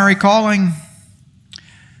primary calling,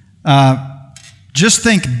 just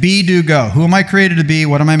think be, do, go. Who am I created to be?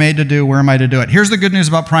 What am I made to do? Where am I to do it? Here's the good news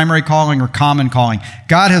about primary calling or common calling.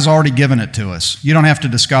 God has already given it to us. You don't have to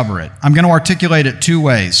discover it. I'm going to articulate it two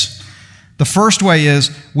ways. The first way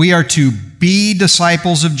is we are to be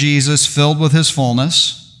disciples of Jesus filled with his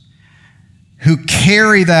fullness, who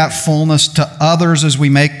carry that fullness to others as we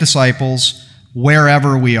make disciples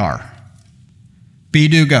wherever we are. Be,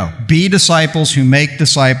 do, go. Be disciples who make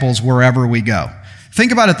disciples wherever we go.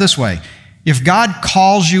 Think about it this way. If God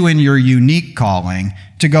calls you in your unique calling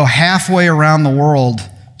to go halfway around the world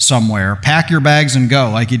somewhere, pack your bags and go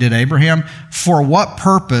like he did Abraham, for what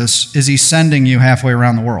purpose is he sending you halfway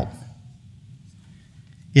around the world?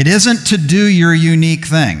 It isn't to do your unique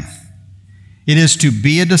thing. It is to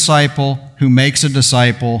be a disciple who makes a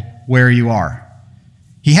disciple where you are.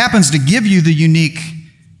 He happens to give you the unique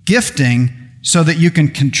gifting so that you can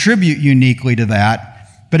contribute uniquely to that,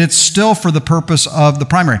 but it's still for the purpose of the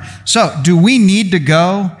primary. So, do we need to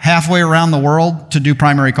go halfway around the world to do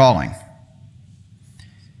primary calling?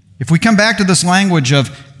 If we come back to this language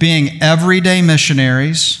of being everyday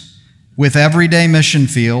missionaries with everyday mission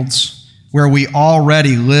fields where we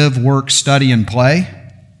already live, work, study, and play,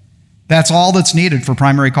 that's all that's needed for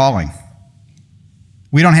primary calling.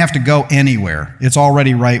 We don't have to go anywhere. It's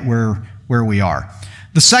already right where we are.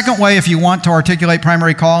 The second way, if you want to articulate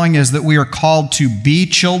primary calling, is that we are called to be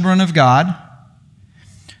children of God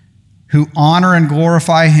who honor and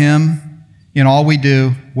glorify him in all we do,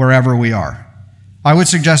 wherever we are. I would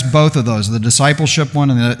suggest both of those, the discipleship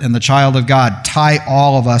one and the child of God, tie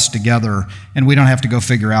all of us together, and we don't have to go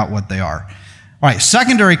figure out what they are. All right,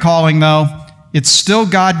 secondary calling, though, it's still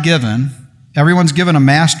God-given. Everyone's given a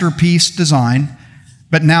masterpiece design,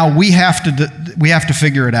 but now we have to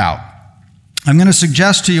figure it out. I'm going to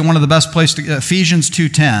suggest to you one of the best places, Ephesians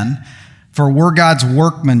 2:10, for we're God's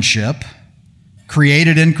workmanship,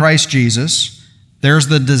 created in Christ Jesus. There's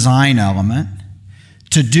the design element.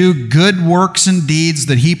 To do good works and deeds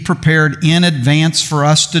that he prepared in advance for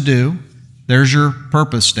us to do. There's your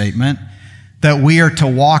purpose statement, that we are to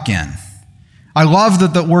walk in. I love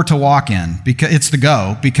that we're to walk in, because it's the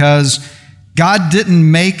go, because God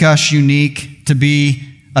didn't make us unique to be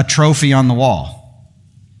a trophy on the wall.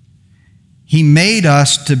 He made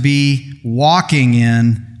us to be walking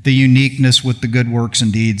in the uniqueness with the good works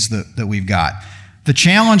and deeds that we've got. The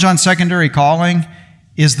challenge on secondary calling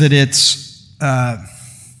is that it's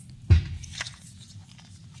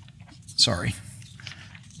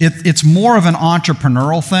more of an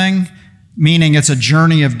entrepreneurial thing, meaning it's a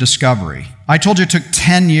journey of discovery. I told you it took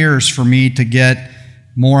 10 years for me to get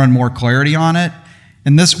more and more clarity on it.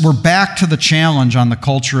 And we're back to the challenge on the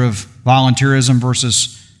culture of volunteerism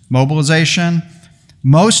versus mobilization.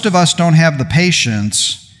 Most of us don't have the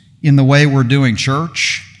patience in the way we're doing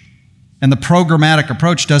church, and the programmatic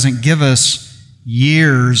approach doesn't give us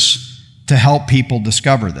years to help people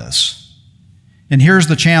discover this. And here's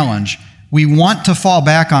the challenge. We want to fall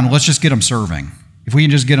back on, let's just get them serving. If we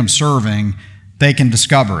can just get them serving, they can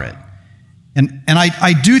discover it. And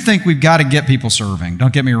I do think we've got to get people serving,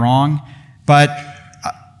 don't get me wrong, but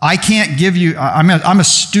I can't give you, I'm a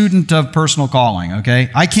student of personal calling, okay?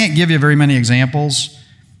 I can't give you very many examples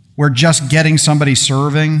where just getting somebody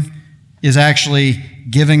serving is actually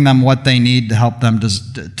giving them what they need to help them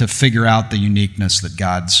to figure out the uniqueness that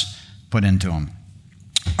God's put into them.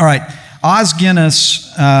 All right, Os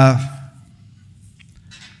Guinness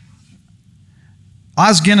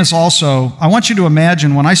also, I want you to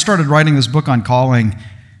imagine when I started writing this book on calling,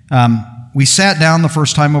 we sat down the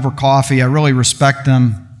first time over coffee. I really respect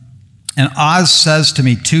him. And Oz says to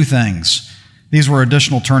me two things. These were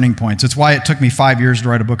additional turning points. It's why it took me 5 years to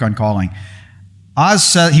write a book on calling. Oz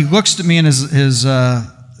said, he looks at me in his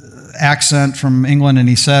accent from England, and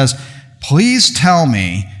he says, please tell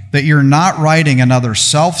me that you're not writing another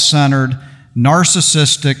self-centered,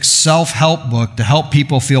 narcissistic self-help book to help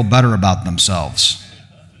people feel better about themselves.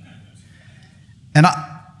 And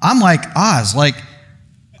I'm like, Oz,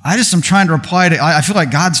 I just am trying to reply to, I feel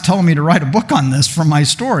like God's telling me to write a book on this from my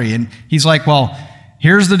story. And he's like, well,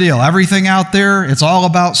 here's the deal. Everything out there, it's all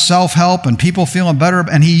about self-help and people feeling better.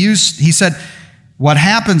 And he said, what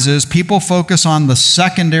happens is people focus on the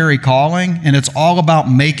secondary calling, and it's all about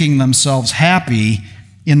making themselves happy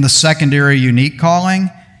in the secondary unique calling,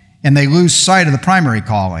 and they lose sight of the primary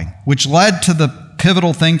calling, which led to the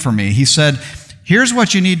pivotal thing for me. He said, here's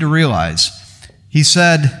what you need to realize. He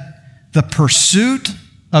said, the pursuit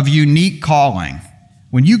of unique calling,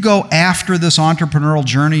 when you go after this entrepreneurial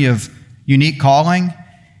journey of unique calling,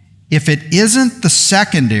 if it isn't the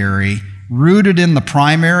secondary rooted in the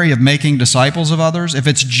primary of making disciples of others, if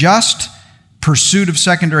it's just pursuit of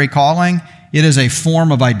secondary calling, it is a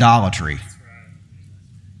form of idolatry.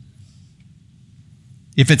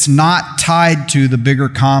 If it's not tied to the bigger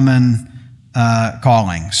common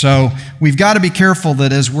calling. So we've got to be careful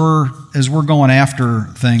that as we're going after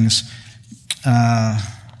things, I'm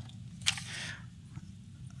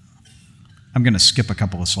going to skip a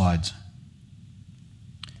couple of slides.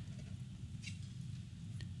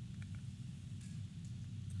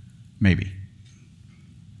 Maybe.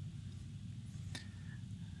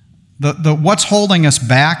 The what's holding us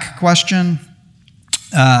back question,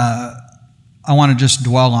 I want to just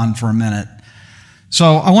dwell on for a minute.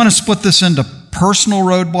 So I want to split this into personal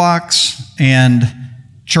roadblocks and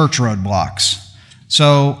church roadblocks.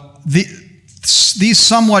 So these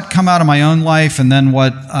somewhat come out of my own life and then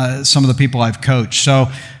what some of the people I've coached. So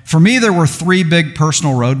for me, there were 3 big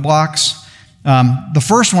personal roadblocks. The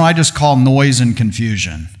first one I just call noise and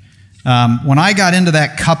confusion. When I got into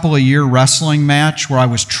that couple of year wrestling match where I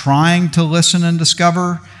was trying to listen and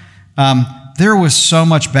discover, there was so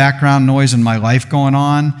much background noise in my life going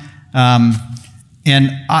on.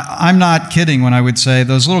 And I'm not kidding when I would say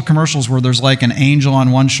those little commercials where there's like an angel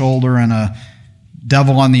on one shoulder and a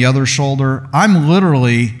devil on the other shoulder. I'm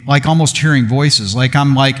literally like almost hearing voices.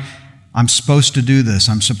 I'm supposed to do this.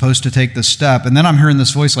 I'm supposed to take this step. And then I'm hearing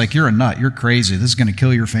this voice like, you're a nut. You're crazy. This is going to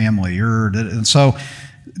kill your family. And so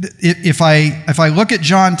if I look at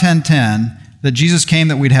John 10:10, that Jesus came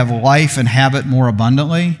that we'd have life and have it more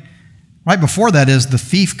abundantly, right before that is the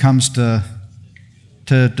thief comes to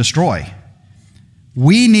destroy.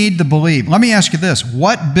 We need to believe. Let me ask you this.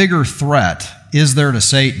 What bigger threat is there to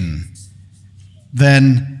Satan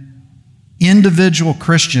than individual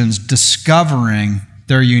Christians discovering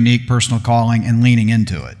their unique personal calling and leaning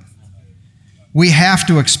into it? We have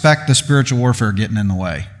to expect the spiritual warfare getting in the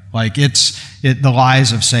way. Like the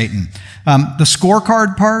lies of Satan. The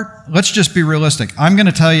scorecard part, let's just be realistic. I'm going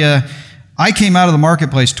to tell you, I came out of the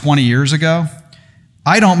marketplace 20 years ago.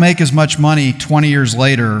 I don't make as much money 20 years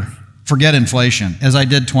later, forget inflation, as I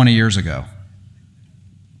did 20 years ago.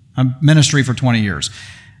 I'm ministry for 20 years.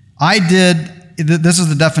 This is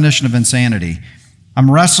the definition of insanity.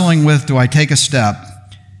 I'm wrestling with, do I take a step?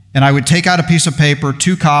 And I would take out a piece of paper,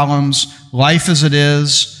 2 columns, life as it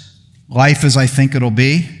is, life as I think it'll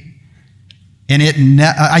be. And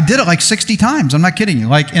I did it like 60 times. I'm not kidding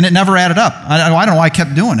you. And it never added up. I don't know why I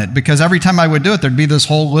kept doing it, because every time I would do it, there'd be this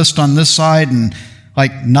whole list on this side and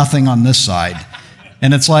like nothing on this side.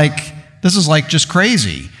 And it's like, this is like just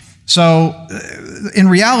crazy. So in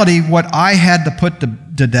reality, what I had to put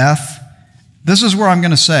to death, this is where I'm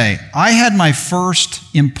going to say, I had my first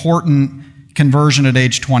important conversion at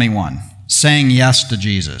age 21, saying yes to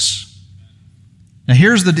Jesus. Now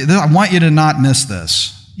here's I want you to not miss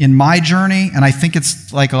this. In my journey, and I think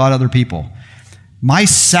it's like a lot of other people, my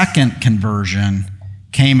second conversion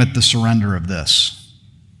came at the surrender of this.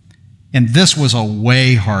 And this was a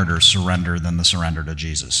way harder surrender than the surrender to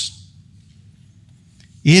Jesus.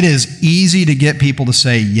 It is easy to get people to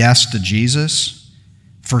say yes to Jesus.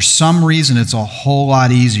 For some reason, it's a whole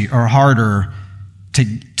lot easier or harder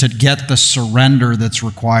to get the surrender that's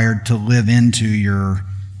required to live into your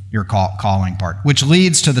calling part, which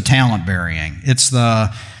leads to the talent burying.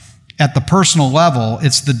 At the personal level,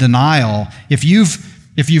 it's the denial. If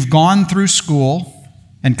you've gone through school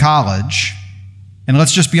and college, and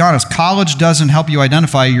let's just be honest, college doesn't help you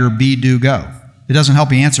identify your be, do, go. It doesn't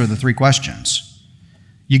help you answer the 3 questions.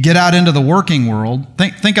 You get out into the working world,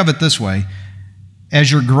 think of it this way.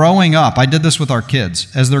 As you're growing up, I did this with our kids.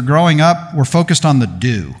 As they're growing up, we're focused on the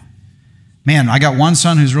do. Man, I got one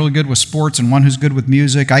son who's really good with sports and one who's good with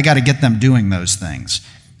music. I got to get them doing those things.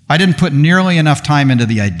 I didn't put nearly enough time into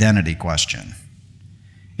the identity question.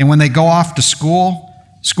 And when they go off to school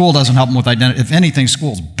doesn't help them with identity. If anything,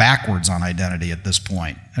 school's backwards on identity at this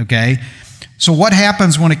point, okay? So what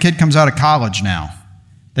happens when a kid comes out of college now?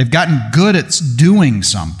 They've gotten good at doing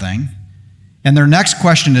something, and their next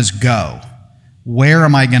question is go. Where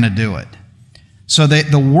am I going to do it? So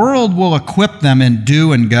the world will equip them in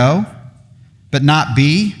do and go, but not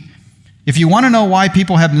be. If you want to know why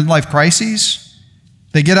people have midlife crises,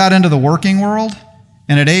 they get out into the working world,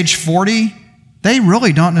 and at age 40, they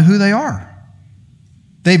really don't know who they are.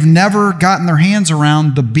 They've never gotten their hands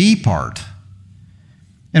around the be part.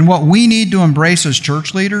 And what we need to embrace as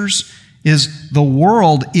church leaders is the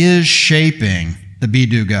world is shaping the be,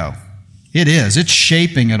 do, go. It is. It's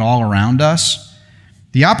shaping it all around us.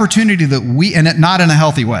 The opportunity that we, and not in a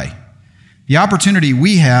healthy way, the opportunity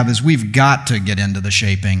we have is we've got to get into the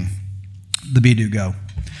shaping the be, do, go.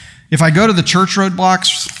 If I go to the church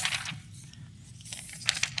roadblocks,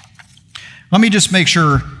 let me just make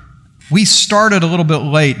sure. We started a little bit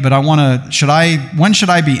late, but when should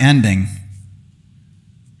I be ending?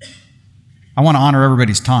 I want to honor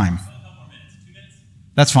everybody's time.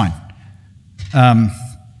 That's fine.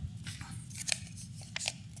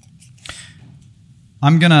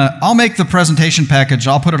 I'll make the presentation package.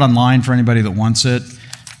 I'll put it online for anybody that wants it.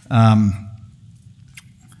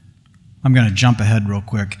 I'm going to jump ahead real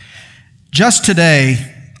quick. Just today,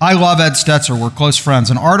 I love Ed Stetzer. We're close friends.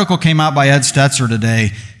 An article came out by Ed Stetzer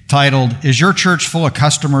today titled, "Is Your Church Full of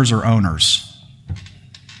Customers or Owners?"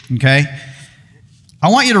 Okay? I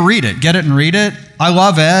want you to read it. Get it and read it. I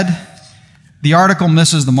love Ed. The article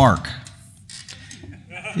misses the mark.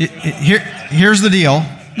 Here's the deal.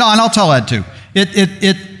 No, and I'll tell Ed too.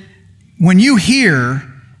 When you hear,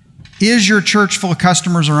 "Is your church full of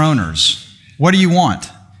customers or owners?" What do you want?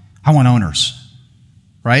 I want owners,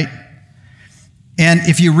 right? And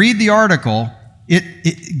if you read the article,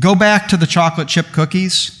 go back to the chocolate chip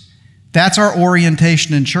cookies. That's our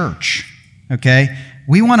orientation in church, okay?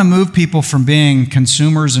 We want to move people from being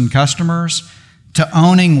consumers and customers to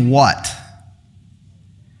owning what?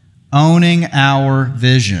 Owning our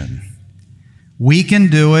vision. We can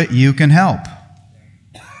do it, you can help.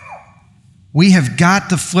 We have got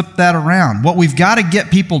to flip that around. What we've got to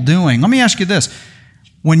get people doing, let me ask you this.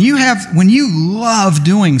 When you love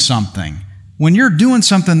doing something, when you're doing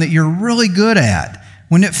something that you're really good at,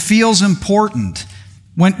 when it feels important,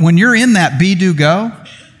 when you're in that be, do, go,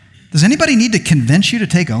 does anybody need to convince you to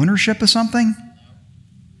take ownership of something?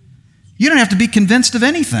 You don't have to be convinced of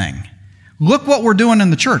anything. Look what we're doing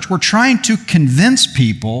in the church. We're trying to convince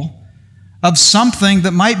people of something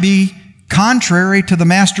that might be contrary to the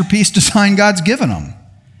masterpiece design God's given them.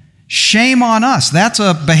 Shame on us. That's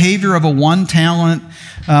a behavior of a one-talent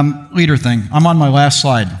leader thing. I'm on my last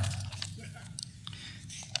slide.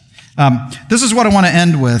 This is what I want to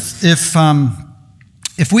end with.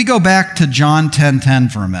 If we go back to John 10:10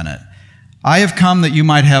 for a minute, "I have come that you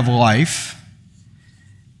might have life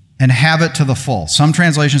and have it to the full." Some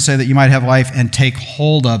translations say that you might have life and take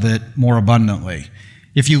hold of it more abundantly.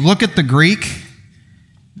 If you look at the Greek,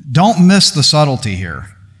 don't miss the subtlety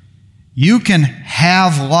here. You can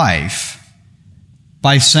have life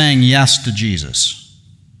by saying yes to Jesus.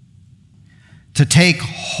 To take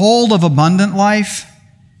hold of abundant life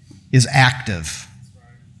is active.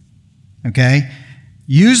 Okay?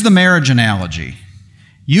 Use the marriage analogy.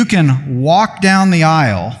 You can walk down the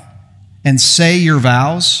aisle and say your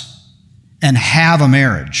vows and have a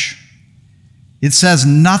marriage. It says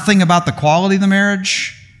nothing about the quality of the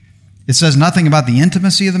marriage. It says nothing about the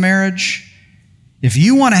intimacy of the marriage. If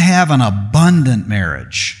you want to have an abundant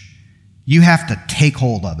marriage, you have to take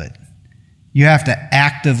hold of it. You have to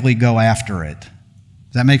actively go after it.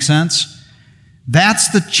 Does that make sense? That's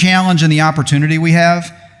the challenge and the opportunity we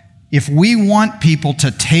have. If we want people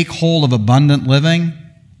to take hold of abundant living,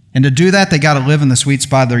 and to do that, they got to live in the sweet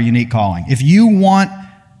spot of their unique calling. If you want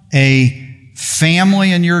a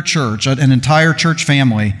family in your church, an entire church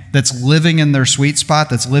family that's living in their sweet spot,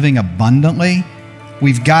 that's living abundantly,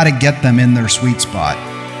 we've got to get them in their sweet spot.